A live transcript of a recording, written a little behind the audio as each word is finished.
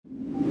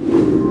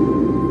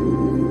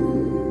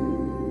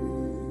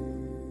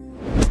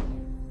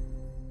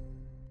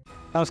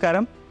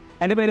നമസ്കാരം,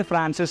 എൻ്റെ പേര്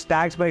ഫ്രാൻസിസ്.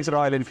 ടാഗ്സ്ബികെസ്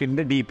റോയൽ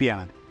എൻഫീൽഡിൻ്റെ DP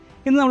ആണ്.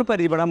 ഇന്ന് നമ്മൾ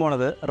പരിചയപ്പെടാൻ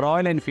പോകുന്നത്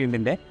റോയൽ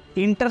എൻഫീൽഡിൻ്റെ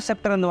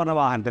ഇൻ്റർസെപ്റ്റർ എന്ന് പറഞ്ഞ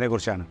വാഹനത്തിനെ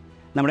കുറിച്ചാണ്.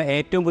 നമ്മുടെ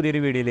ഏറ്റവും പുതിയൊരു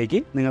വീഡിയോയിലേക്ക്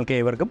നിങ്ങൾക്ക്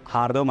ഏവർക്കും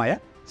ഹാർദവമായ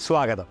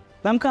സ്വാഗതം.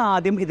 നമുക്ക്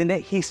ആദ്യം ഇതിൻ്റെ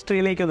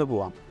ഹിസ്റ്ററിയിലേക്കൊന്ന്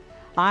പോവാം.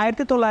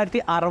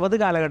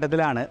 1960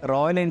 കാലഘട്ടത്തിലാണ്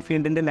റോയൽ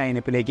എൻഫീൽഡിൻ്റെ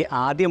ലൈനപ്പിലേക്ക്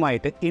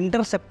ആദ്യമായിട്ട്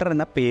ഇൻ്റർസെപ്റ്റർ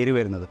എന്ന പേര്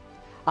വരുന്നത്.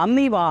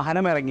 അന്ന് ഈ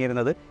വാഹനം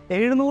ഇറങ്ങിയിരുന്നത്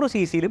 700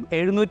 cc-ലും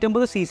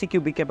 750 cc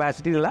ക്യൂബിക്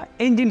കപ്പാസിറ്റിയുള്ള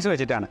എൻജിൻസ്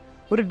വെച്ചിട്ടാണ്.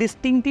 ഒരു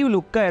ഡിസ്റ്റിങ്റ്റീവ്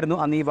ലുക്കായിരുന്നു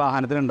അന്ന് ഈ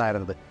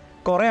വാഹനത്തിനുണ്ടായിരുന്നത്.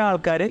 കുറേ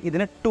ആൾക്കാർ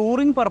ഇതിനെ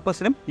ടൂറിംഗ്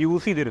പർപ്പസിനും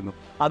യൂസ് ചെയ്തിരുന്നു.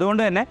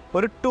 അതുകൊണ്ട് തന്നെ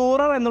ഒരു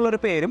ടൂറർ എന്നുള്ളൊരു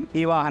പേരും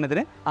ഈ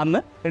വാഹനത്തിന് അന്ന്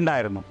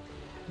ഉണ്ടായിരുന്നു.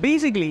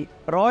 ബേസിക്കലി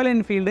റോയൽ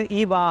എൻഫീൽഡ്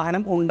ഈ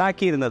വാഹനം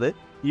ഉണ്ടാക്കിയിരുന്നത്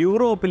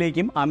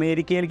യൂറോപ്പിലേക്കും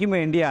അമേരിക്കയിലേക്കും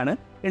വേണ്ടിയാണ്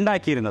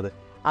ഉണ്ടാക്കിയിരുന്നത്.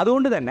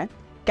 അതുകൊണ്ട് തന്നെ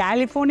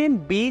കാലിഫോർണിയൻ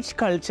ബീച്ച്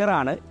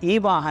കൾച്ചറാണ് ഈ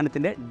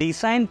വാഹനത്തിൻ്റെ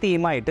ഡിസൈൻ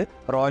തീമായിട്ട്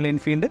റോയൽ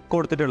എൻഫീൽഡ്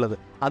കൊടുത്തിട്ടുള്ളത്.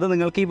 അത്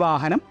നിങ്ങൾക്ക് ഈ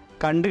വാഹനം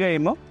കണ്ടു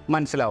കഴിയുമ്പോൾ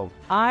മനസ്സിലാവും.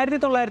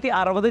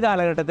 1960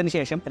 കാലഘട്ടത്തിന്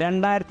ശേഷം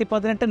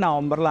 2018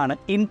 നവംബറിലാണ്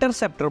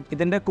ഇൻ്റർസെപ്റ്ററും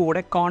ഇതിൻ്റെ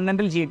കൂടെ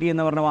കോണ്ടിനെൻ്റൽ GT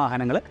എന്ന് പറഞ്ഞ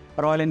വാഹനങ്ങൾ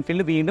റോയൽ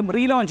എൻഫീൽഡ് വീണ്ടും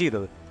റീലോഞ്ച്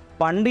ചെയ്തത്.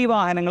 പണ്ട് ഈ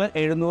വാഹനങ്ങൾ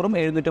 700-ഉം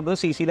 750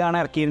 cc-യിലാണ്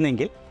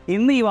ഇറക്കിയിരുന്നെങ്കിൽ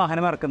ഇന്ന് ഈ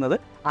വാഹനം ഇറക്കുന്നത്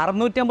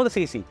 650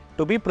 cc,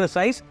 to B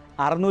precise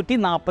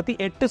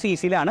 648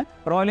 cc-യിലാണ്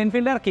royal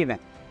Enfield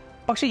ഇറക്കിയിരുന്നത്.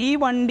 പക്ഷേ ഈ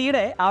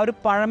വണ്ടിയുടെ ആ ഒരു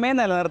പഴമയെ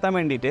നിലനിർത്താൻ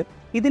വേണ്ടിയിട്ട്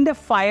ഇതിൻ്റെ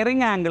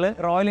firing angle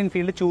royal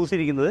Enfield choose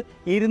ചെയ്തിരിക്കുന്നത്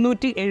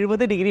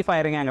 270 ഡിഗ്രി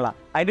ഫയറിംഗ് ആംഗിളാണ്.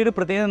 അതിൻ്റെ ഒരു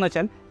പ്രത്യേകത എന്ന്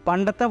വെച്ചാൽ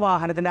പണ്ടത്തെ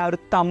വാഹനത്തിൻ്റെ ആ ഒരു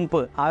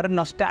തമ്പ്, ആ ഒരു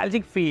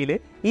നൊസ്റ്റാൾജിക് ഫീല്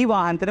ഈ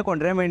വാഹനത്തിന്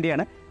കൊണ്ടുവരാൻ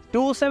വേണ്ടിയാണ്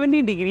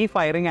 270 ഡിഗ്രി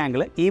ഫയറിംഗ്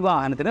ആംഗിൾ ഈ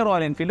വാഹനത്തിന്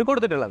റോയൽ എൻഫീൽഡ്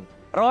കൊടുത്തിട്ടുള്ളത്.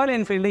 റോയൽ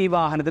എൻഫീൽഡ് ഈ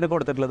വാഹനത്തിന്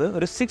കൊടുത്തിട്ടുള്ളത്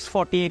ഒരു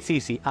 648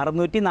 cc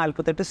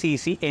 648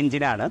 cc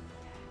എഞ്ചിനാണ്.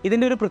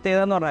 ഇതിൻ്റെ ഒരു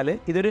പ്രത്യേകത എന്ന് പറഞ്ഞാൽ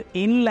ഇതൊരു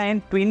inline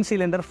twin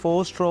cylinder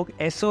 4-stroke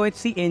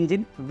SOHC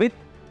engine വിത്ത്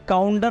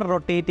കൗണ്ടർ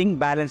റൊട്ടേറ്റിംഗ്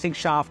ബാലൻസിങ്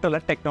ഷാഫ്റ്റ് ഉള്ള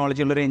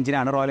ടെക്നോളജി ഉള്ളൊരു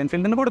എഞ്ചിനാണ് റോയൽ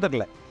എൻഫീൽഡിന്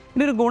കൊടുത്തിട്ടുള്ളത്.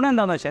 ഇതിൻ്റെ ഒരു ഗുണം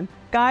എന്താണെന്ന് വെച്ചാൽ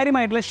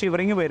കാര്യമായിട്ടുള്ള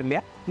ഷിവറിങ് വരില്ല.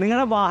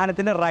 നിങ്ങളുടെ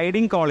വാഹനത്തിൻ്റെ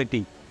റൈഡിങ്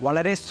ക്വാളിറ്റി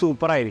വളരെ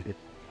സൂപ്പറായിരിക്കും.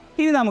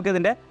 ഇനി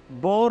നമുക്കിതിൻ്റെ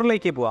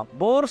ബോറിലേക്ക് പോവാം.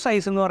 ബോർ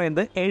സൈസ് എന്ന്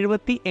പറയുന്നത്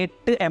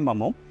 78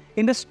 mm-ഉം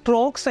ഇതിൻ്റെ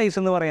സ്ട്രോക്ക് സൈസ്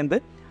എന്ന് പറയുന്നത്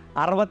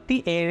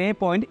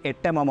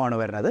 67.8 mm ആണ്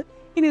വരുന്നത്.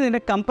 ഇനി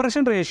ഇതിൻ്റെ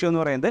കംപ്രഷൻ റേഷ്യോ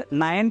എന്ന് പറയുന്നത്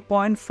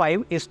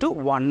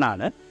 9.5:1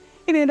 ആണ്.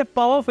 ഇനി ഇതിൻ്റെ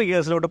പവർ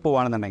ഫിഗേഴ്സിലോട്ട്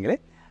പോകുകയാണെന്നുണ്ടെങ്കിൽ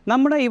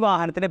നമ്മുടെ ഈ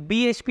വാഹനത്തിൻ്റെ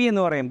BHP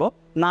എന്ന് പറയുമ്പോൾ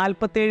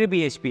 47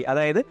 BHP,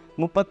 അതായത്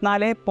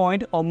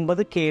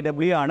 34.9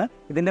 kW ആണ്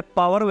ഇതിൻ്റെ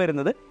പവർ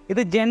വരുന്നത്.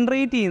 ഇത്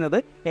ജനറേറ്റ് ചെയ്യുന്നത്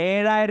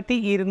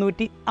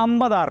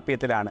 7250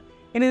 RPM-ത്തിലാണ്.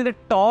 ഇനി ഇതിൻ്റെ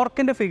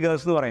ടോർക്കിൻ്റെ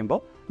ഫിഗേഴ്സ് എന്ന് പറയുമ്പോൾ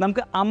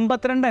നമുക്ക്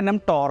 52 Nm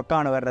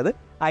ടോർക്കാണ് വരുന്നത്.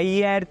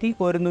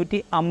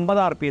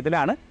 5150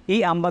 RPM-ത്തിലാണ് ഈ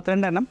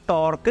 52 Nm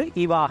ടോർക്ക്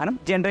ഈ വാഹനം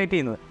ജനറേറ്റ്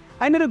ചെയ്യുന്നത്.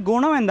 അതിനൊരു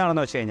ഗുണം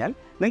എന്താണെന്ന് വെച്ച് കഴിഞ്ഞാൽ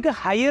നിങ്ങൾക്ക്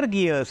ഹയർ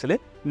ഗിയേഴ്സിൽ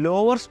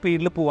ലോവർ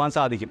സ്പീഡിൽ പോകാൻ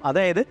സാധിക്കും.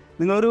 അതായത്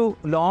നിങ്ങളൊരു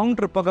ലോങ്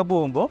ട്രിപ്പൊക്കെ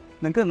പോകുമ്പോൾ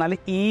നിങ്ങൾക്ക് നല്ല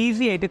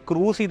ഈസി ആയിട്ട്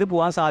ക്രൂസ് ചെയ്ത്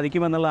പോകാൻ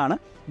സാധിക്കുമെന്നുള്ളതാണ്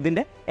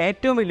ഇതിൻ്റെ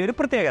ഏറ്റവും വലിയൊരു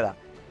പ്രത്യേകത.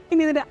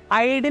 ഇനി ഇതിൻ്റെ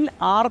ഐഡിയൽ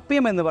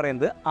RPM എന്ന്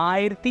പറയുന്നത്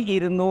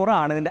 1200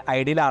 ആണ് ഇതിൻ്റെ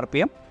ഐഡിയൽ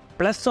RPM,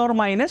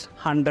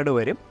 ±100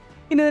 വരും.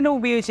 ഇനി ഇതിനെ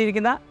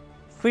ഉപയോഗിച്ചിരിക്കുന്ന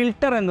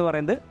ഫിൽട്ടർ എന്ന്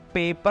പറയുന്നത്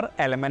പേപ്പർ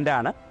എലമെൻ്റ്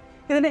ആണ്.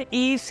 ഇതിൻ്റെ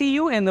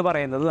ECU എന്ന്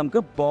പറയുന്നത്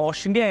നമുക്ക്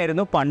ബോഷിൻ്റെ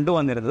ആയിരുന്നു പണ്ട്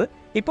വന്നിരുന്നത്.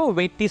 ഇപ്പോൾ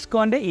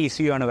വെറ്റിസ്കോൻ്റെ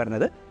ECU ആണ്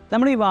വരുന്നത്.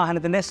 നമ്മൾ ഈ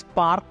വാഹനത്തിൻ്റെ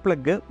സ്പാർക്ക്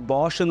പ്ലഗ്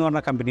ബോഷ് എന്ന് പറഞ്ഞ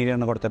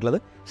കമ്പനിയിലാണ് കൊടുത്തിട്ടുള്ളത്.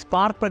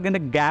 സ്പാർക്ക്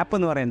പ്ലഗിൻ്റെ ഗ്യാപ്പ്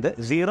എന്ന് പറയുന്നത്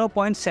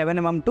 0.7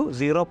 mm to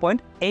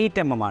 0.8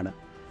 mm ആണ്.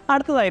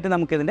 അടുത്തതായിട്ട്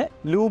നമുക്കിതിൻ്റെ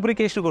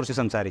ലൂബ്രിക്കേഷനെ കുറിച്ച്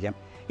സംസാരിക്കാം.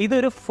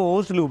 ഇതൊരു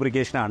ഫോഴ്സ്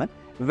ലൂബ്രിക്കേഷനാണ്.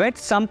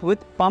 വെറ്റ് സമ്പ്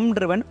വിത്ത് പമ്പ്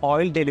ഡ്രിവൻ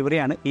ഓയിൽ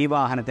ഡെലിവറിയാണ് ഈ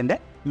വാഹനത്തിൻ്റെ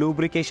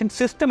ലൂബ്രിക്കേഷൻ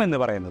സിസ്റ്റം എന്ന്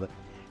പറയുന്നത്.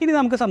 ഇനി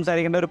നമുക്ക്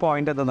സംസാരിക്കേണ്ട ഒരു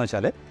പോയിന്റ് എന്താണെന്ന്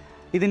വെച്ചാൽ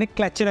ഇതിൻ്റെ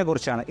ക്ലച്ചിനെ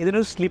കുറിച്ചാണ്.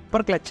 ഇതിനൊരു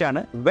സ്ലിപ്പർ ക്ലച്ചാണ്,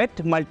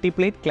 വെറ്റ്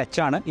മൾട്ടിപ്ലേറ്റ്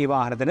ക്ലച്ചാണ് ഈ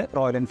വാഹനത്തിന്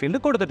റോയൽ എൻഫീൽഡ്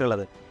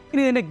കൊടുത്തിട്ടുള്ളത്.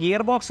 ഇനി ഇതിൻ്റെ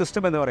ഗിയർ ബോക്സ്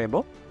സിസ്റ്റം എന്ന്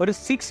പറയുമ്പോൾ ഒരു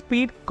 6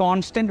 സ്പീഡ്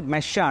കോൺസ്റ്റൻറ്റ്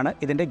മെഷാണ്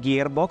ഇതിൻ്റെ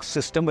ഗിയർ ബോക്സ്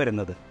സിസ്റ്റം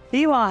വരുന്നത്.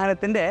 ഈ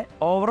വാഹനത്തിൻ്റെ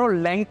ഓവറോൾ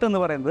ലെങ്ത് എന്ന്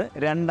പറയുന്നത്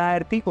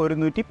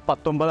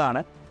 2119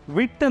 ആണ്.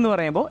 വിഡ്ത്ത് എന്ന്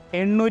പറയുമ്പോൾ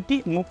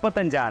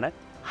 835 ആണ്.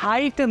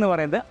 ഹൈറ്റ് എന്ന്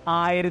പറയുന്നത്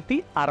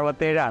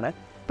 1067 ആണ്.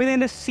 പിന്നെ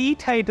ഇതിൻ്റെ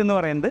സീറ്റ് ഹൈറ്റ് എന്ന്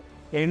പറയുന്നത്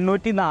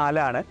 804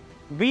 ആണ്.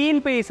 വീൽ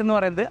പേസ് എന്ന്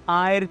പറയുന്നത്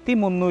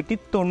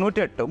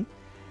 1398-ഉം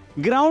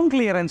ഗ്രൗണ്ട്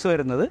ക്ലിയറൻസ്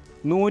വരുന്നത്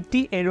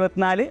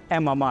 174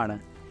 mm ആണ്.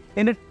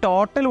 ഇതിൻ്റെ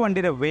ടോട്ടൽ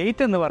വണ്ടിയുടെ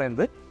വെയിറ്റ് എന്ന്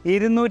പറയുന്നത്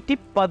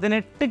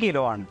 218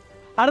 കിലോ ആണ്.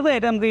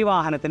 അടുത്തതായിട്ട് നമുക്ക് ഈ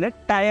വാഹനത്തിൻ്റെ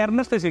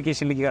ടയറിൻ്റെ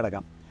സ്പെസിഫിക്കേഷനിലേക്ക്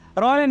കിടക്കാം.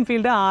 റോയൽ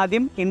എൻഫീൽഡ്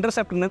ആദ്യം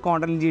ഇൻ്റർസെപ്റ്ററിന്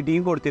കോണ്ടിനെൻ്റൽ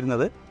GT-യും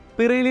കൊടുത്തിരുന്നത്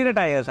പിറേലിയുടെ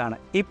ടയേഴ്സാണ്.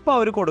 ഇപ്പോൾ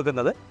അവർ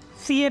കൊടുക്കുന്നത്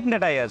സിയറ്റിൻ്റെ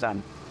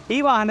ടയേഴ്സാണ്. ഈ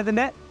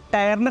വാഹനത്തിൻ്റെ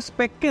ടയറിൻ്റെ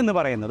സ്പെക്ക് എന്ന്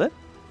പറയുന്നത്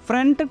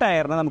ഫ്രണ്ട്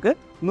ടയറിന് നമുക്ക്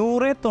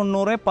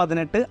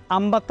 100-90-18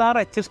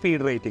 56H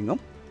സ്പീഡ് റേറ്റിങ്ങും,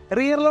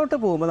 റിയറിലോട്ട്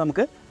പോകുമ്പോൾ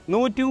നമുക്ക്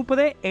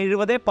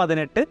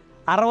 130-70-18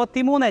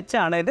 63H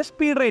ആണ് ഇതിൻ്റെ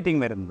സ്പീഡ്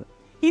റേറ്റിംഗ് വരുന്നത്.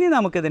 ഇനി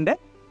നമുക്കിതിൻ്റെ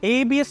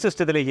ABS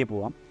സിസ്റ്റത്തിലേക്ക്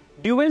പോവാം.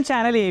 ഡ്യുവൽ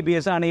ചാനൽ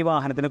ABS ആണ് ഈ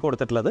വാഹനത്തിന്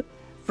കൊടുത്തിട്ടുള്ളത്.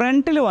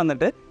 ഫ്രണ്ടിൽ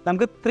വന്നിട്ട്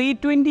നമുക്ക്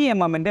 320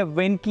 mm-ൻ്റെ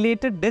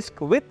വെന്റിലേറ്റഡ്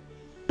ഡിസ്ക് വിത്ത്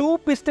 2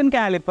 piston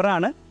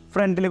കാലിപ്പറാണ്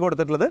ഫ്രണ്ടിൽ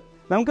കൊടുത്തിട്ടുള്ളത്.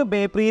 നമുക്ക്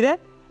ബേപ്രിയുടെ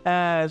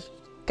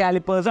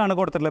കാലിപ്പേഴ്സാണ്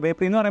കൊടുത്തിട്ടുള്ളത്.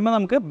 ബേപ്രി എന്ന് പറയുമ്പോൾ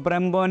നമുക്ക്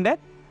ബ്രംബോൻ്റെ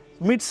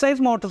മിഡ്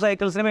സൈസ് മോട്ടോർ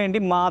സൈക്കിൾസിന് വേണ്ടി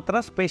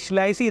മാത്രം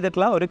സ്പെഷ്യലൈസ്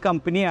ചെയ്തിട്ടുള്ള ഒരു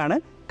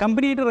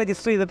കമ്പനിയായിട്ട്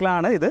രജിസ്റ്റർ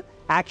ചെയ്തിട്ടുള്ളതാണ് ഇത്.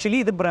 ആക്ച്വലി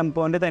ഇത്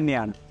ബ്രംബോൻ്റെ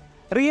തന്നെയാണ്.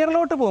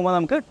 റിയറിലോട്ട് പോകുമ്പോൾ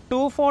നമുക്ക്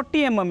 240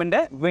 mm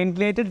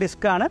വെന്റിലേറ്റഡ്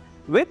ഡിസ്ക്കാണ്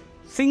വിത്ത്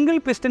സിംഗിൾ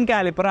പിസ്റ്റൺ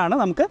കാലിപ്പറാണ്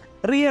നമുക്ക്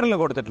റിയറിൽ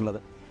കൊടുത്തിട്ടുള്ളത്.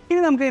 ഇനി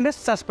നമുക്ക് ഇതിൻ്റെ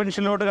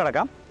സസ്പെൻഷനിലോട്ട്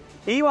കിടക്കാം.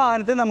 ഈ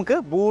വാഹനത്തിൽ നമുക്ക്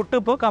ബൂട്ട്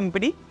ഇപ്പോൾ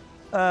കമ്പനി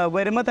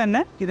വരുമ്പോൾ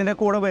തന്നെ ഇതിൻ്റെ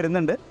കൂടെ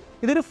വരുന്നുണ്ട്.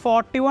 ഇതൊരു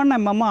 41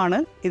 mm ആണ്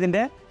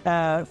ഇതിൻ്റെ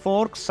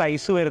ഫോർക്ക്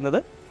സൈസ് വരുന്നത്.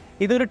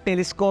 ഇതൊരു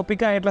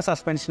ടെലിസ്കോപ്പിക് ആയിട്ടുള്ള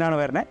സസ്പെൻഷനാണ്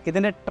വരുന്നത്.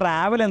 ഇതിൻ്റെ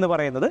ട്രാവൽ എന്ന്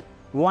പറയുന്നത്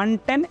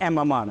 110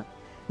 mm ആണ്.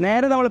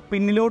 നേരെ നമ്മൾ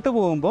പിന്നിലോട്ട്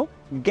പോകുമ്പോൾ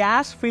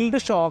ഗ്യാസ് ഫിൽഡ്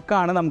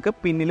ഷോക്കാണ് നമുക്ക്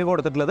പിന്നിൽ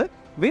കൊടുത്തിട്ടുള്ളത്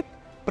വിത്ത്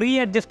പ്രീ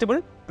അഡ്ജസ്റ്റബിൾ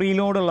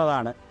പ്രീലോഡ്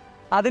ഉള്ളതാണ്.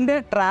 അതിൻ്റെ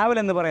ട്രാവൽ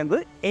എന്ന് പറയുന്നത്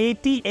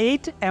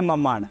 88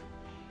 mm ആണ്.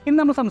 ഇന്ന്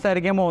നമ്മൾ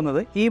സംസാരിക്കാൻ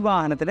പോകുന്നത് ഈ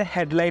വാഹനത്തിൻ്റെ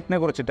ഹെഡ്ലൈറ്റിനെ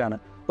കുറിച്ചിട്ടാണ്.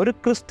 ഒരു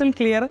ക്രിസ്റ്റൽ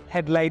ക്ലിയർ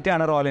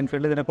ഹെഡ്ലൈറ്റാണ് റോയൽ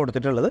എൻഫീൽഡ് ഇതിനെ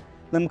കൊടുത്തിട്ടുള്ളത്.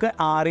 നമുക്ക്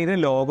REയുടെ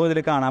ലോഗോ ഇതിൽ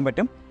കാണാൻ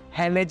പറ്റും.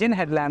 ഹെലജൻ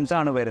ഹെഡ് ലാംപ്സ്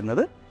ആണ്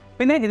വരുന്നത്.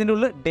 പിന്നെ ഇതിൻ്റെ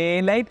ഉള്ളിൽ ഡേ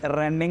ലൈറ്റ്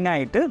റണ്ണിങ്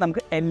ആയിട്ട്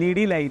നമുക്ക് LED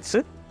ലൈറ്റ്സ്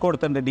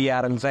കൊടുത്തിട്ടുണ്ട്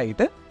DRLs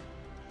ആയിട്ട്.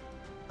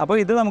 അപ്പോൾ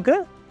ഇത് നമുക്ക്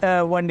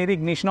വണ്ടിയുടെ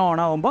ഇഗ്നിഷൻ ഓൺ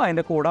ആകുമ്പോൾ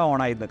അതിൻ്റെ കൂടെ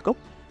ഓണായി നിൽക്കും.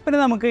 പിന്നെ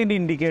നമുക്ക് ഇതിൻ്റെ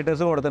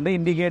ഇൻഡിക്കേറ്റേഴ്സ് കൊടുത്തിട്ടുണ്ട്.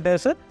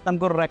 ഇൻഡിക്കേറ്റേഴ്സ്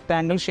നമുക്കൊരു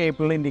റെക്ടാങ്കിൾ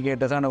ഷേപ്പിലുള്ള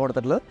ഇൻഡിക്കേറ്റേഴ്സാണ്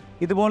കൊടുത്തിട്ടുള്ളത്.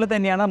 ഇതുപോലെ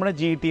തന്നെയാണ് നമ്മുടെ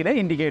GTയിലെ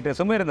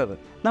ഇൻഡിക്കേറ്റേഴ്സും വരുന്നത്.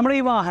 നമ്മുടെ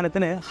ഈ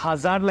വാഹനത്തിന്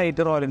ഹസാർഡ്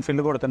ലൈറ്റ് റോയൽ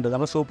എൻഫീൽഡ് കൊടുത്തിട്ടുണ്ട്.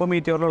 നമ്മൾ സൂപ്പർ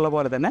മീറ്റിയോറിലുള്ള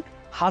പോലെ തന്നെ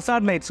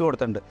ഹസാർഡ് ലൈറ്റ്സ്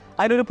കൊടുത്തിട്ടുണ്ട്.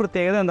 അതിലൊരു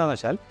പ്രത്യേകത എന്താണെന്ന്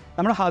വെച്ചാൽ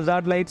നമ്മുടെ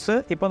ഹസാർഡ് ലൈറ്റ്സ്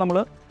ഇപ്പോൾ നമ്മൾ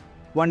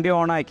വണ്ടി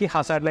ഓണാക്കി,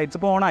 ഹസാർഡ് ലൈറ്റ്സ്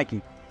ഇപ്പോൾ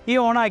ഓണാക്കി. ഈ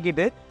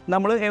ഓണാക്കിയിട്ട്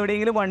നമ്മൾ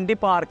എവിടെയെങ്കിലും വണ്ടി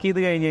പാർക്ക് ചെയ്ത്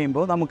കഴിഞ്ഞ്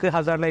കഴിയുമ്പോൾ നമുക്ക്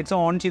ഹസാർഡ് ലൈറ്റ്സ്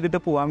ഓൺ ചെയ്തിട്ട്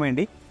പോകാൻ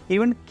വേണ്ടി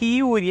ഈവൻ കീ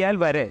ഊരിയാൽ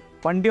വരെ,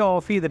 വണ്ടി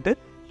ഓഫ് ചെയ്തിട്ട്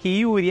കീ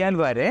ഊരിയാൽ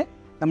വരെ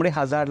നമ്മുടെ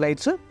ഹസാർഡ്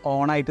ലൈറ്റ്സ്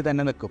ഓണായിട്ട്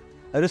തന്നെ നിൽക്കും.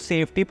 അതൊരു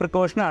സേഫ്റ്റി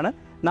പ്രിക്കോഷനാണ്.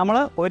 നമ്മൾ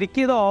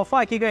ഒരിക്കൽ ഇത്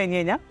ഓഫാക്കി കഴിഞ്ഞ്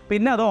കഴിഞ്ഞാൽ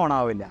പിന്നെ അത്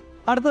ഓണാവില്ല.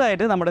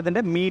 അടുത്തതായിട്ട് നമ്മുടെ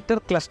ഇതിൻ്റെ മീറ്റർ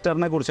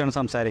ക്ലസ്റ്ററിനെ കുറിച്ചാണ്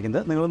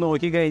സംസാരിക്കുന്നത്. നിങ്ങൾ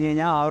നോക്കിക്കഴിഞ്ഞ്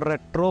കഴിഞ്ഞാൽ ആ ഒരു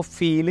റെട്രോ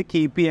ഫീൽ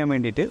കീപ്പ് ചെയ്യാൻ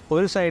വേണ്ടിയിട്ട്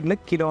ഒരു സൈഡിൽ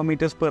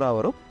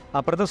km/h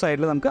അപ്പുറത്തെ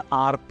സൈഡിൽ നമുക്ക്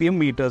RPM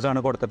മീറ്റേഴ്സാണ്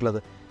കൊടുത്തിട്ടുള്ളത്.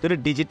 ഇതൊരു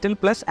ഡിജിറ്റൽ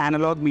പ്ലസ്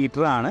ആനലോഗ്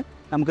മീറ്ററാണ്.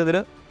 നമുക്കിതിൽ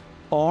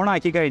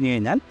ഓണാക്കി കഴിഞ്ഞ്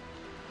കഴിഞ്ഞാൽ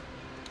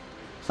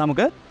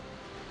നമുക്ക്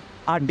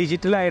ആ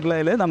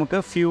ഡിജിറ്റലായിട്ടുള്ളതിൽ നമുക്ക്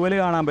ഫ്യൂവൽ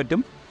കാണാൻ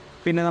പറ്റും.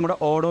 പിന്നെ നമ്മുടെ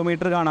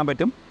ഓഡോമീറ്റർ കാണാൻ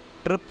പറ്റും.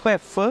 ട്രിപ്പ്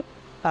F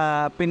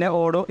പിന്നെ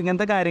ഓഡോ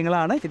ഇങ്ങനത്തെ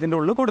കാര്യങ്ങളാണ് ഇതിൻ്റെ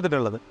ഉള്ളിൽ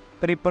കൊടുത്തിട്ടുള്ളത്.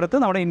 പിന്നെ ഇപ്പുറത്ത്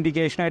നമ്മുടെ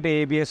ഇൻഡിക്കേഷനായിട്ട്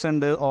ABS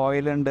ഉണ്ട്,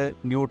 ഓയിലുണ്ട്,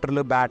 ന്യൂട്രൽ,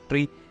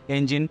 ബാറ്ററി,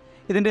 എൻജിൻ,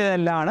 ഇതിൻ്റെ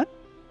എല്ലാമാണ്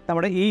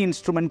നമ്മുടെ ഈ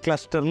ഇൻസ്ട്രുമെൻറ്റ്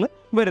ക്ലസ്റ്ററിൽ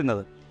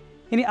വരുന്നത്.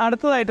 ഇനി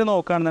അടുത്തതായിട്ട്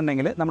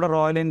നോക്കുകയാണെന്നുണ്ടെങ്കിൽ നമ്മുടെ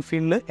റോയൽ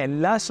എൻഫീൽഡിൽ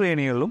എല്ലാ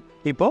ശ്രേണികളിലും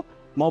ഇപ്പോൾ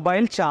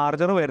മൊബൈൽ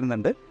ചാർജർ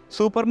വരുന്നുണ്ട്.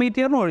 സൂപ്പർ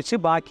മീറ്റിയറിന് ഒഴിച്ച്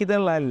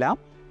ബാക്കിയുള്ളതെല്ലാം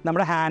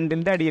നമ്മുടെ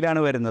ഹാൻഡിലിൻ്റെ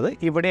അടിയിലാണ് വരുന്നത്.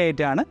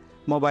 ഇവിടെയായിട്ടാണ്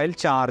മൊബൈൽ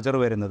ചാർജർ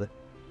വരുന്നത്.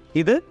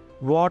 ഇത്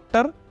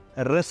വാട്ടർ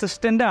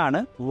റെസിസ്റ്റൻ്റ് ആണ്,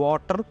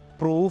 വാട്ടർ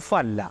പ്രൂഫ്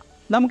അല്ല.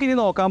 നമുക്കിനി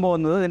നോക്കാൻ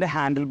പോകുന്നത് ഇതിൻ്റെ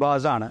ഹാൻഡിൽ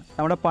ബാർസാണ്.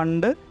 നമ്മുടെ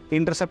പണ്ട്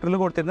ഇൻ്റർസെപ്റ്ററിൽ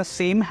കൊടുത്തിരുന്ന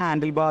സെയിം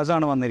ഹാൻഡിൽ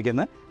ബാർസാണ്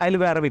വന്നിരിക്കുന്നത്. അതിൽ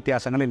വേറെ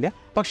വ്യത്യാസങ്ങളില്ല.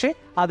 പക്ഷേ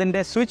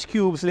അതിൻ്റെ സ്വിച്ച്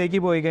ക്യൂബ്സിലേക്ക്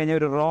പോയി കഴിഞ്ഞാൽ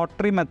ഒരു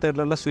റോട്ടറി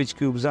മെത്തേഡിലുള്ള സ്വിച്ച്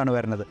ക്യൂബ്സാണ്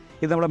വരുന്നത്.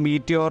 ഇത് നമ്മുടെ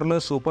മീറ്റിയോറിൽ,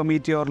 സൂപ്പർ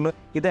മീറ്റിയോറിൽ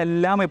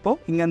ഇതെല്ലാം ഇപ്പോൾ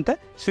ഇങ്ങനത്തെ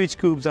സ്വിച്ച്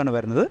ക്യൂബ്സാണ്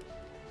വരുന്നത്.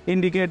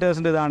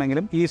 ഇൻഡിക്കേറ്റേഴ്സിൻ്റെ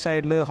ഇതാണെങ്കിലും ഈ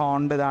സൈഡിൽ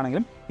ഹോണിൻ്റെ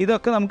ഇതാണെങ്കിലും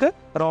ഇതൊക്കെ നമുക്ക്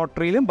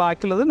റോട്ടറിയിലും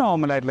ബാക്കിയുള്ളത്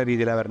നോർമലായിട്ടുള്ള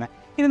രീതിയിലാണ് വരുന്നത്.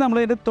 ഇനി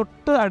നമ്മളിതിൻ്റെ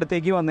തൊട്ട്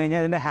അടുത്തേക്ക് വന്നു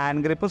കഴിഞ്ഞാൽ ഇതിൻ്റെ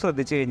ഹാൻഡ് ഗ്രിപ്പ്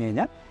ശ്രദ്ധിച്ച് കഴിഞ്ഞ്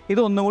കഴിഞ്ഞാൽ ഇത്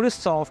ഒന്നുകൂടി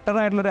സോഫ്റ്റർ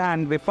ആയിട്ടുള്ളൊരു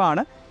ഹാൻഡ്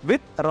ഗ്രിപ്പാണ്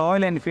വിത്ത്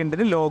റോയൽ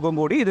എൻഫീൽഡിൻ്റെ ലോഗോയും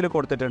കൂടി ഇതിൽ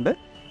കൊടുത്തിട്ടുണ്ട്.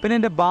 പിന്നെ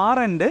ഇതിൻ്റെ ബാർ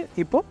എൻഡ്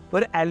ഇപ്പോൾ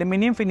ഒരു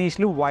അലുമിനിയം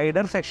ഫിനിഷിൽ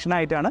വൈഡർ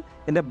സെക്ഷനായിട്ടാണ്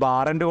ഇതിൻ്റെ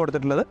ബാർ എൻഡ്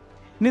കൊടുത്തിട്ടുള്ളത്.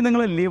 ഇനി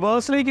നിങ്ങൾ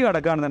ലിവേഴ്സിലേക്ക്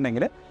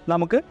കിടക്കുകയാണെന്നുണ്ടെങ്കിൽ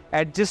നമുക്ക്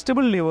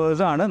അഡ്ജസ്റ്റബിൾ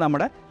ലിവേഴ്സാണ്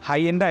നമ്മുടെ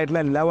ഹൈ എൻഡ്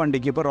ആയിട്ടുള്ള എല്ലാ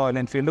വണ്ടിക്കും ഇപ്പോൾ റോയൽ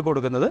എൻഫീൽഡ്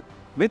കൊടുക്കുന്നത്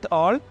വിത്ത്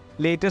ഓൾ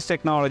ലേറ്റസ്റ്റ്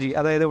ടെക്നോളജി.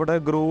 അതായത് ഇവിടെ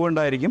ഗ്രൂവ്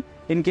ഉണ്ടായിരിക്കും.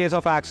 ഇൻ കേസ്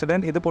ഓഫ്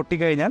ആക്സിഡൻറ്റ് ഇത്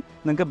പൊട്ടിക്കഴിഞ്ഞാൽ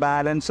നിങ്ങൾക്ക്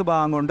ബാലൻസ്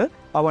ഭാഗം കൊണ്ട്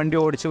ആ വണ്ടി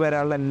ഓടിച്ച്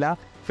വരാനുള്ള എല്ലാ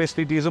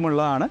ഫെസിലിറ്റീസും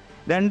ഉള്ളതാണ്.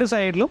 രണ്ട്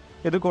സൈഡിലും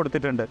ഇത്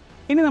കൊടുത്തിട്ടുണ്ട്.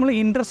 ഇനി നമ്മൾ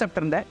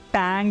ഇൻ്റർസെപ്റ്ററിൻ്റെ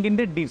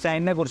ടാങ്കിൻ്റെ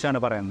ഡിസൈനിനെ കുറിച്ചാണ്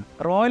പറയുന്നത്.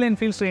 റോയൽ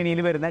എൻഫീൽഡ്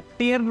ശ്രേണിയിൽ വരുന്ന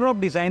ടിയർ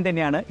ഡ്രോപ്പ് ഡിസൈൻ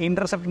തന്നെയാണ്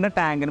ഇൻ്റർസെപ്റ്ററിൻ്റെ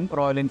ടാങ്കിനും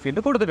റോയൽ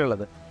എൻഫീൽഡ്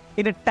കൊടുത്തിട്ടുള്ളത്.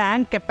 ഇതിൻ്റെ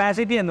ടാങ്ക്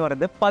കപ്പാസിറ്റി എന്ന്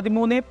പറയുന്നത്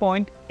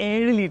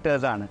 13.7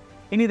 ലിറ്റേഴ്സാണ്.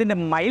 ഇനി ഇതിൻ്റെ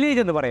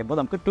മൈലേജ് എന്ന് പറയുമ്പോൾ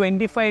നമുക്ക്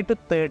 25 to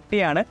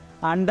 30 ആണ്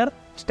അണ്ടർ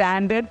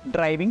സ്റ്റാൻഡേർഡ്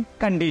ഡ്രൈവിംഗ്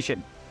കണ്ടീഷൻ.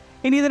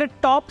 ഇനി ഇതിൻ്റെ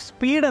ടോപ്പ്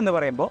സ്പീഡ് എന്ന്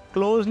പറയുമ്പോൾ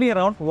ക്ലോസ്ലി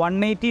അറൗണ്ട്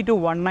 180 to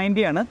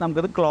 190 ആണ്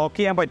നമുക്കത് ക്ലോക്ക്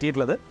ചെയ്യാൻ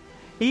പറ്റിയിട്ടുള്ളത്.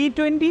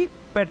 E20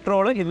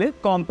 പെട്രോൾ ഇതിൽ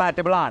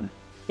കോമ്പാറ്റബിൾ ആണ്.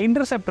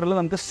 ഇൻ്റർസെപ്റ്ററിൽ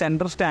നമുക്ക്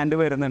സെൻട്രൽ സ്റ്റാൻഡ്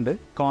വരുന്നുണ്ട്.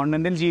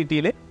 കോണ്ടിനെൻ്റൽ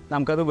GTയിൽ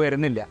നമുക്കത്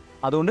വരുന്നില്ല.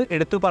 അതുകൊണ്ട്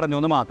എടുത്തു പറഞ്ഞു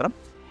എന്ന് മാത്രം.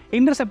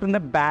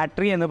 ഇൻ്റർസെപ്റ്ററിൻ്റെ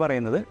ബാറ്ററി എന്ന്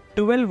പറയുന്നത്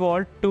 12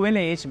 volt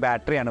 12Ah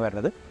ബാറ്ററിയാണ്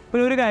വരുന്നത്.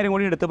 പിന്നെ ഒരു കാര്യം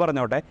കൂടി എടുത്ത്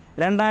പറഞ്ഞോട്ടെ,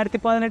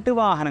 2018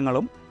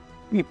 വാഹനങ്ങളും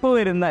ഇപ്പോൾ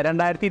വരുന്ന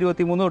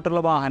 2023 തൊട്ടുള്ള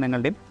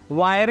വാഹനങ്ങളുടെയും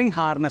വയറിംഗ്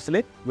ഹാർനസിൽ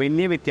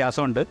വലിയ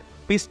വ്യത്യാസമുണ്ട്.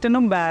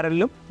 പിസ്റ്റനും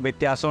ബാരലിലും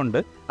വ്യത്യാസമുണ്ട്.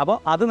 അപ്പോൾ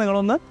അത്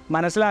നിങ്ങളൊന്ന്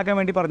മനസ്സിലാക്കാൻ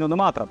വേണ്ടി പറഞ്ഞൊന്ന്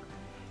മാത്രം.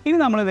 ഇനി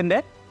നമ്മളിതിൻ്റെ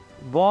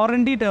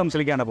വാറണ്ടി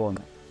ടേംസിലേക്കാണ്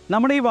പോകുന്നത്.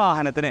 നമ്മുടെ ഈ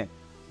വാഹനത്തിന്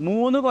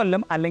 3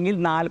 കൊല്ലം അല്ലെങ്കിൽ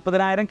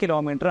 40,000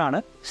 കിലോമീറ്ററാണ്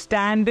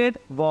സ്റ്റാൻഡേർഡ്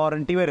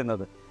വാറണ്ടി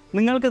വരുന്നത്.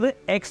 നിങ്ങൾക്കിത്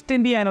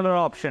എക്സ്റ്റെൻഡ് ചെയ്യാനുള്ള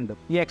ഓപ്ഷൻ ഉണ്ട്.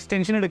 ഈ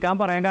എക്സ്റ്റൻഷൻ എടുക്കാൻ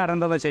പറയാൻ കാരണം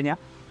എന്താണെന്ന് വെച്ച് കഴിഞ്ഞാൽ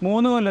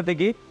 3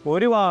 കൊല്ലത്തേക്ക്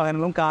ഒരു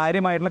വാഹനവും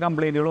കാര്യമായിട്ടുള്ള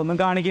കംപ്ലയിൻറ്റുകളൊന്നും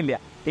കാണിക്കില്ല.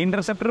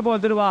 ഇൻ്റർസെപ്റ്റർ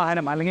പോലത്തെ ഒരു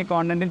വാഹനം അല്ലെങ്കിൽ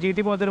കോണ്ടിനെൻ്റൽ GT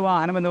പോലത്തെ ഒരു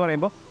വാഹനം എന്ന്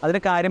പറയുമ്പോൾ അതിന്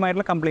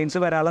കാര്യമായിട്ടുള്ള കംപ്ലയിൻറ്റ്സ്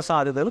വരാനുള്ള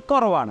സാധ്യതകൾ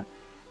കുറവാണ്.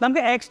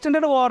 നമുക്ക്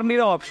എക്സ്റ്റൻഡ്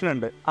വാറണ്ടിയുടെ ഓപ്ഷൻ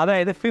ഉണ്ട്.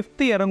 അതായത്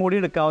 5th ഇയറും കൂടി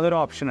എടുക്കാവുന്ന ഒരു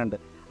ഓപ്ഷൻ ഉണ്ട്.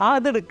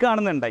 അത്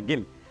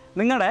എടുക്കുകയാണെന്നുണ്ടെങ്കിൽ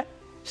നിങ്ങളുടെ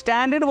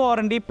സ്റ്റാൻഡേർഡ്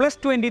വാറണ്ടി പ്ലസ്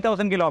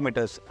 20,000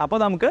 കിലോമീറ്റേഴ്സ്, അപ്പോൾ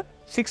നമുക്ക്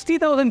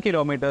 60,000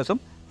 കിലോമീറ്റേഴ്സും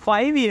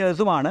 5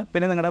 ഇയേഴ്സുമാണ്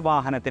പിന്നെ നിങ്ങളുടെ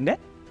വാഹനത്തിൻ്റെ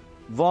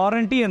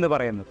വാറണ്ടി എന്ന്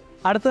പറയുന്നത്.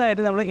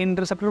 അടുത്തതായിട്ട് നമ്മൾ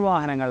ഇൻ്റർസെപ്റ്റർ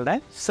വാഹനങ്ങളുടെ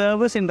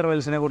സർവീസ്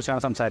ഇൻ്റർവെൽസിനെ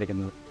കുറിച്ചാണ്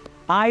സംസാരിക്കുന്നത്.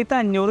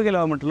 1500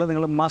 കിലോമീറ്ററിൽ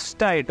നിങ്ങൾ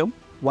മസ്റ്റായിട്ടും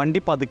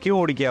വണ്ടി പതുക്കി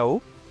ഓടിക്കാവൂ.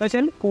 എന്ന്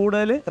വെച്ചാൽ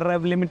കൂടുതൽ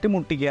റെവ് ലിമിറ്റ്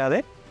മുട്ടിക്കാതെ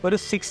ഒരു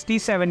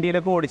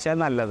 60-70 ഓടിച്ചാൽ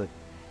നല്ലത്.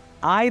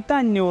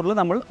 1500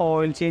 നമ്മൾ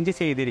ഓയിൽ ചേഞ്ച്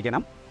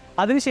ചെയ്തിരിക്കണം.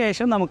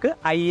 അതിനുശേഷം നമുക്ക്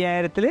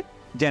 5000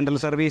 ജനറൽ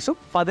സർവീസും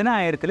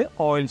 10000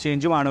 ഓയിൽ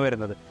ചേഞ്ചുമാണ്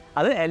വരുന്നത്.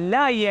 അത്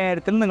എല്ലാ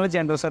 5000 നിങ്ങൾ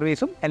ജനറൽ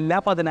സർവീസും എല്ലാ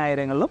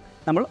 10000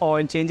 നമ്മൾ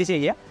ഓയിൽ ചേഞ്ച്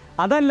ചെയ്യുക.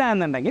 അതല്ല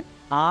എന്നുണ്ടെങ്കിൽ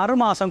 6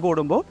 മാസം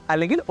കൂടുമ്പോൾ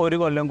അല്ലെങ്കിൽ 1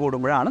 കൊല്ലം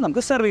കൂടുമ്പോഴാണ്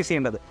നമുക്ക് സർവീസ്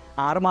ചെയ്യേണ്ടത്.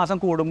 6 മാസം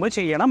കൂടുമ്പോൾ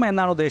ചെയ്യണം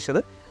എന്നാണ്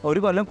ഉദ്ദേശിച്ചത്. 1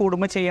 കൊല്ലം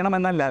കൂടുമ്പോൾ ചെയ്യണം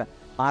എന്നല്ല.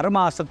 6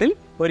 മാസത്തിൽ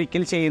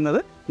ഒരിക്കൽ ചെയ്യുന്നത്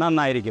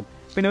നന്നായിരിക്കും.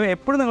 പിന്നെ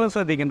എപ്പോഴും നിങ്ങൾ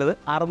ശ്രദ്ധിക്കേണ്ടത്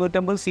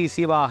 650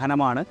 cc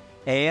വാഹനമാണ്,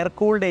 എയർ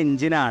കൂൾഡ്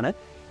എഞ്ചിനാണ്,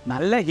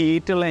 നല്ല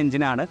ഹീറ്റുള്ള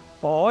എഞ്ചിനാണ്.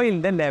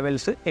 ഓയിലിൻ്റെ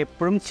ലെവൽസ്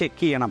എപ്പോഴും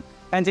ചെക്ക് ചെയ്യണം.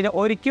 കാരണം വെച്ച് കഴിഞ്ഞാൽ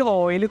ഒരിക്കൽ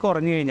ഓയിൽ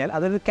കുറഞ്ഞു കഴിഞ്ഞാൽ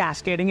അതൊരു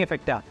കാസ്കേഡിങ്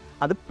എഫക്റ്റാണ്,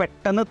 അത്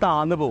പെട്ടെന്ന്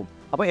താന്നു പോകും.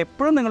 അപ്പോൾ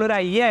എപ്പോഴും നിങ്ങളൊരു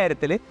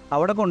 5000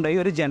 അവിടെ കൊണ്ടുപോയി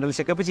ഒരു ജനറൽ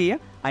ചെക്കപ്പ് ചെയ്യുക.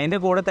 അതിൻ്റെ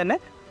കൂടെ തന്നെ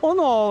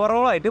ഒന്ന്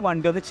ഓവറോളായിട്ട്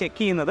വണ്ടി ഒന്ന് ചെക്ക്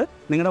ചെയ്യുന്നത്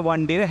നിങ്ങളുടെ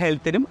വണ്ടിയുടെ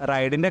ഹെൽത്തിനും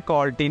റൈഡിൻ്റെ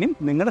ക്വാളിറ്റീനും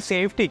നിങ്ങളുടെ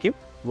സേഫ്റ്റിക്കും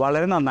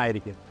വളരെ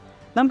നന്നായിരിക്കും.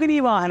 നമുക്കിനി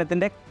ഈ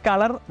വാഹനത്തിൻ്റെ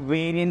കളർ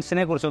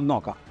വേരിയൻസിനെ കുറിച്ചൊന്ന്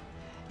നോക്കാം.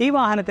 ഈ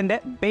വാഹനത്തിൻ്റെ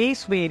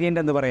ബേസ് വേരിയൻ്റ്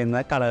എന്ന് പറയുന്ന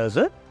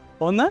കളേഴ്സ്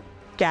ഒന്ന്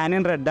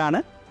കാനിയൻ റെഡാണ്,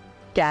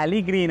 കാലി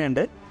ഗ്രീൻ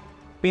ഉണ്ട്,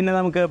 പിന്നെ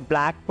നമുക്ക്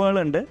ബ്ലാക്ക് പേൾ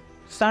ഉണ്ട്,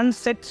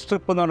 സൺസെറ്റ്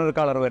സ്ട്രിപ്പ് എന്ന് പറഞ്ഞൊരു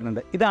കളർ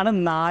വരുന്നുണ്ട്. ഇതാണ്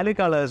 4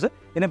 കളേഴ്സ്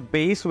ഇതിന്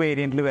ബേസ്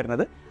വേരിയൻറ്റിൽ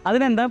വരുന്നത്.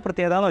 അതിനെന്താ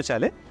പ്രത്യേകത എന്ന്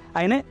വെച്ചാൽ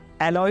അതിന്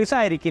അലോയ്സ്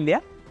ആയിരിക്കില്ല,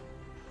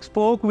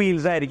 സ്പോക്ക്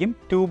വീൽസ് ആയിരിക്കും,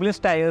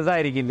 ട്യൂബ്ലെസ് ടയേഴ്സ്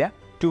ആയിരിക്കില്ല,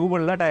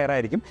 ട്യൂബുള്ള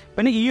ടയറായിരിക്കും.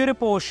 പിന്നെ ഈ ഒരു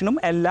പോർഷനും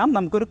എല്ലാം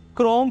നമുക്കൊരു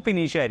ക്രോം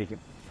ഫിനിഷ് ആയിരിക്കും.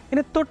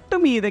 ഇനി തൊട്ട്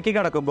മീതയ്ക്ക്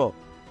കിടക്കുമ്പോൾ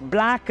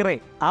ബ്ലാക്ക് റേ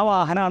ആ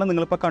വാഹനമാണ്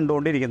നിങ്ങളിപ്പോൾ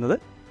കണ്ടുകൊണ്ടിരിക്കുന്നത്.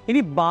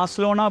 ഇനി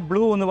ബാഴ്സലോണ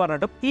ബ്ലൂ എന്ന്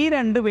പറഞ്ഞിട്ടും ഈ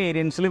 2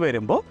 വേരിയൻസിൽ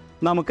വരുമ്പോൾ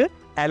നമുക്ക്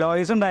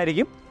അലോയ്സ്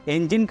ഉണ്ടായിരിക്കും,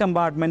 engine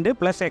compartment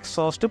plus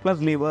exhaust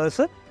plus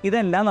levers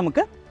ഇതെല്ലാം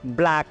നമുക്ക്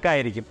ബ്ലാക്ക്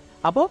ആയിരിക്കും.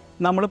 അപ്പോൾ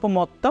നമ്മളിപ്പോൾ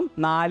മൊത്തം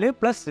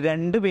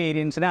 4+2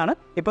 വേരിയൻസിനാണ്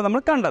ഇപ്പോൾ നമ്മൾ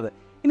കണ്ടത്.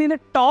 ഇനി ഇതിൻ്റെ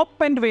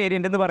ടോപ്പ് എൻഡ്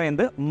വേരിയൻ്റ് എന്ന്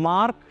പറയുന്നത്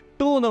മാർക്ക്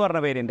 2 എന്ന്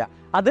പറഞ്ഞ വേരിയൻ്റാണ്.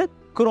 അത്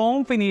ക്രോം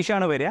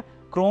ഫിനിഷാണ് വരിക.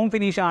 ക്രോം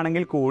ഫിനിഷ്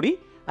ആണെങ്കിൽ കൂടി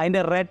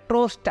അതിൻ്റെ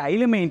റെട്രോ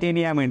സ്റ്റൈൽ മെയിൻറ്റെയിൻ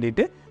ചെയ്യാൻ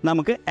വേണ്ടിയിട്ട്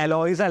നമുക്ക്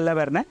അലോയ്സ് അല്ല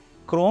വരുന്നത്,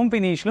 ക്രോം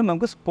ഫിനിഷിലും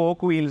നമുക്ക്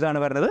സ്പോക്ക് വീൽസ് ആണ്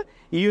വരുന്നത്.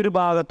 ഈ ഒരു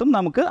ഭാഗത്തും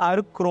നമുക്ക് ആ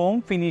ഒരു ക്രോം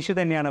ഫിനിഷ്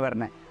തന്നെയാണ്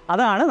വരുന്നത്.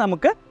 അതാണ്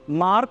നമുക്ക്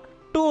മാർക്ക്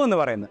 2 എന്ന്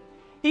പറയുന്നത്.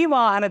 ഈ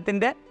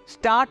വാഹനത്തിൻ്റെ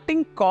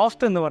സ്റ്റാർട്ടിംഗ്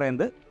കോസ്റ്റ് എന്ന്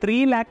പറയുന്നത്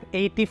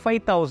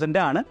 3,85,000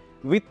 ആണ്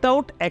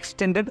വിത്തൗട്ട്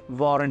എക്സ്റ്റെൻഡഡ്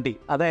വാറണ്ടി.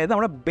 അതായത്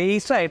നമ്മുടെ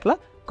ബേസ് ആയിട്ടുള്ള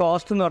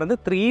കോസ്റ്റ് എന്ന് പറയുന്നത്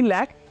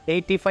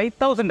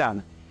 3,85,000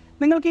 ആണ്.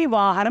 നിങ്ങൾക്ക് ഈ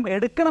വാഹനം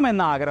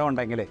എടുക്കണമെന്ന ആഗ്രഹം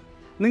ഉണ്ടെങ്കിൽ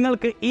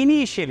നിങ്ങൾക്ക്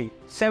ഇനീഷ്യലി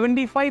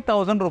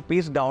 75,000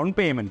 rupees ഡൗൺ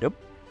പേയ്മെൻറ്റും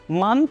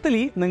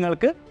മന്ത്ലി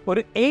നിങ്ങൾക്ക്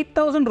ഒരു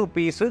 8,000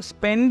 rupees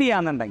സ്പെൻഡ്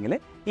ചെയ്യാന്നുണ്ടെങ്കിൽ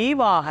ഈ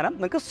വാഹനം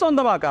നിങ്ങൾക്ക്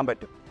സ്വന്തമാക്കാൻ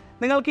പറ്റും.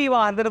 നിങ്ങൾക്ക് ഈ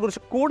വാഹനത്തിനെ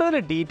കുറിച്ച് കൂടുതൽ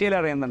ഡീറ്റെയിൽ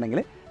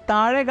അറിയുന്നുണ്ടെങ്കിൽ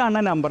താഴെ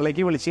കാണുന്ന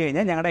നമ്പറിലേക്ക് വിളിച്ചു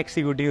കഴിഞ്ഞാൽ ഞങ്ങളുടെ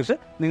എക്സിക്യൂട്ടീവ്സ്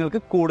നിങ്ങൾക്ക്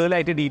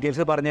കൂടുതലായിട്ട്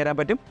ഡീറ്റെയിൽസ് പറഞ്ഞു തരാൻ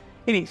പറ്റും.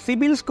 ഇനി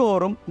സിബിൽ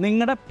സ്കോറും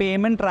നിങ്ങളുടെ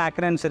പേയ്മെൻറ്റ്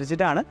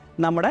ട്രാക്കിനനുസരിച്ചിട്ടാണ്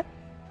നമ്മുടെ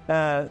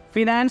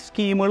ഫിനാൻസ്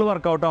സ്കീമുകൾ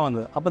വർക്കൗട്ട്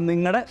ആവുന്നത്. അപ്പോൾ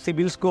നിങ്ങളുടെ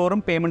സിബിൽ സ്കോറും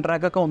പേയ്മെൻറ്റ്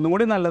ട്രാക്കൊക്കെ ഒന്നും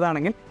കൂടി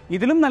നല്ലതാണെങ്കിൽ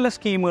ഇതിലും നല്ല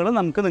സ്കീമുകൾ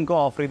നിങ്ങൾക്ക്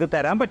ഓഫർ ചെയ്ത്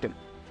തരാൻ പറ്റും.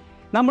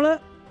 നമ്മൾ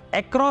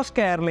അക്രോസ്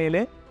കേരളയിൽ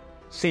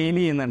സെയിൽ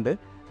ചെയ്യുന്നുണ്ട്.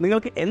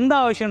 നിങ്ങൾക്ക്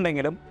എന്താവശ്യം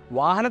ഉണ്ടെങ്കിലും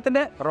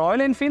വാഹനത്തിൻ്റെ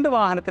റോയൽ എൻഫീൽഡ്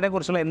വാഹനത്തിനെ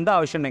കുറിച്ചുള്ള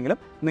എന്താവശ്യം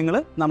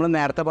ഉണ്ടെങ്കിലും നമ്മൾ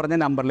നേരത്തെ പറഞ്ഞ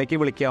നമ്പറിലേക്ക്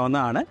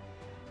വിളിക്കാവുന്നതാണ്.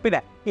 പിന്നെ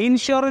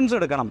ഇൻഷുറൻസ്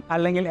എടുക്കണം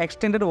അല്ലെങ്കിൽ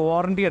എക്സ്റ്റെൻഡഡ്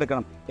വാറണ്ടി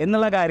എടുക്കണം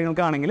എന്നുള്ള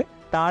കാര്യങ്ങൾക്കാണെങ്കിൽ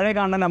താഴെ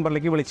കാണുന്ന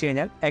നമ്പറിലേക്ക് വിളിച്ചു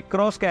കഴിഞ്ഞാൽ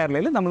അക്രോസ്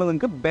കേരളയിൽ നമ്മൾ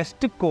നിങ്ങൾക്ക്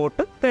ബെസ്റ്റ്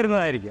കോട്ട്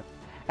തരുന്നതായിരിക്കും.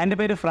 എൻ്റെ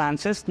പേര്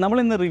ഫ്രാൻസിസ്.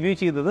 നമ്മളിന്ന് റിവ്യൂ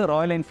ചെയ്തത്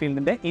റോയൽ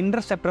എൻഫീൽഡിൻ്റെ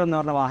ഇൻ്റർസെപ്റ്റർ എന്ന്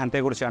പറഞ്ഞ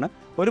വാഹനത്തെക്കുറിച്ചാണ്.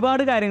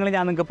 ഒരുപാട് കാര്യങ്ങൾ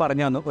ഞാൻ നിങ്ങൾക്ക്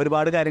പറഞ്ഞു തന്നു,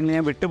 ഒരുപാട് കാര്യങ്ങൾ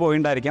ഞാൻ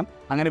വിട്ടുപോയിട്ടുണ്ടായിരിക്കാം.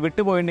 അങ്ങനെ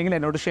വിട്ടുപോയിട്ടുണ്ടെങ്കിൽ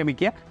എന്നോട്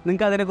ക്ഷമിക്കുക.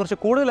 നിങ്ങൾക്ക് അതിനെക്കുറിച്ച്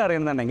കൂടുതൽ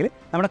അറിയുന്നുണ്ടെങ്കിൽ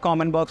നമ്മുടെ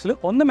കോമൻറ്റ് ബോക്സിൽ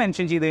ഒന്ന്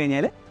മെൻഷൻ ചെയ്ത്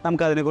കഴിഞ്ഞാൽ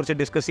നമുക്ക് അതിനെക്കുറിച്ച്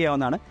ഡിസ്കസ്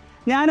ചെയ്യാവുന്നതാണ്.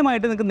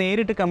 ഞാനുമായിട്ട് നിങ്ങൾക്ക്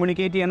നേരിട്ട്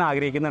കമ്മ്യൂണിക്കേറ്റ് ചെയ്യാൻ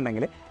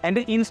ആഗ്രഹിക്കുന്നുണ്ടെങ്കിൽ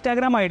എൻ്റെ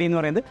ഇൻസ്റ്റാഗ്രാം ID എന്ന്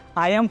പറയുന്നത്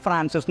I am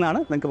Francis എന്നാണ്.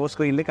 നിങ്ങൾക്ക് ഇപ്പോൾ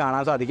സ്ക്രീനിൽ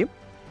കാണാൻ സാധിക്കും.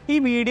 ഈ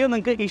വീഡിയോ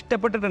നിങ്ങൾക്ക്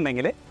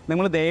ഇഷ്ടപ്പെട്ടിട്ടുണ്ടെങ്കിൽ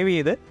നിങ്ങൾ ദയവ്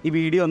ചെയ്ത് ഈ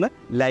വീഡിയോ ഒന്ന്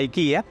ലൈക്ക്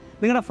ചെയ്യുക,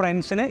 നിങ്ങളുടെ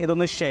ഫ്രണ്ട്സിന്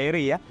ഇതൊന്ന് ഷെയർ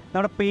ചെയ്യുക,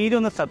 നമ്മുടെ പേജ്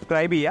ഒന്ന്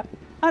സബ്സ്ക്രൈബ്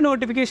ചെയ്യുക. ആ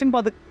നോട്ടിഫിക്കേഷൻ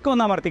പതുക്കെ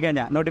ഒന്ന് അമർത്തി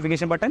കഴിഞ്ഞാൽ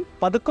നോട്ടിഫിക്കേഷൻ ബട്ടൺ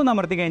പതുക്കെ ഒന്ന്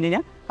അമർത്തി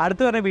കഴിഞ്ഞാൽ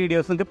അടുത്ത് വരുന്ന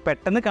വീഡിയോസ് നിങ്ങൾക്ക്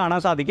പെട്ടെന്ന്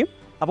കാണാൻ സാധിക്കും.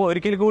 അപ്പോൾ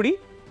ഒരിക്കൽ കൂടി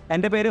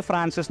എൻ്റെ പേര്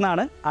ഫ്രാൻസിസ്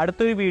എന്നാണ്.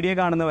 അടുത്തൊരു വീഡിയോ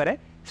കാണുന്നവരെ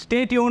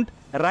stay tuned,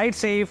 ride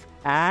safe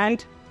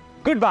and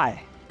good bye.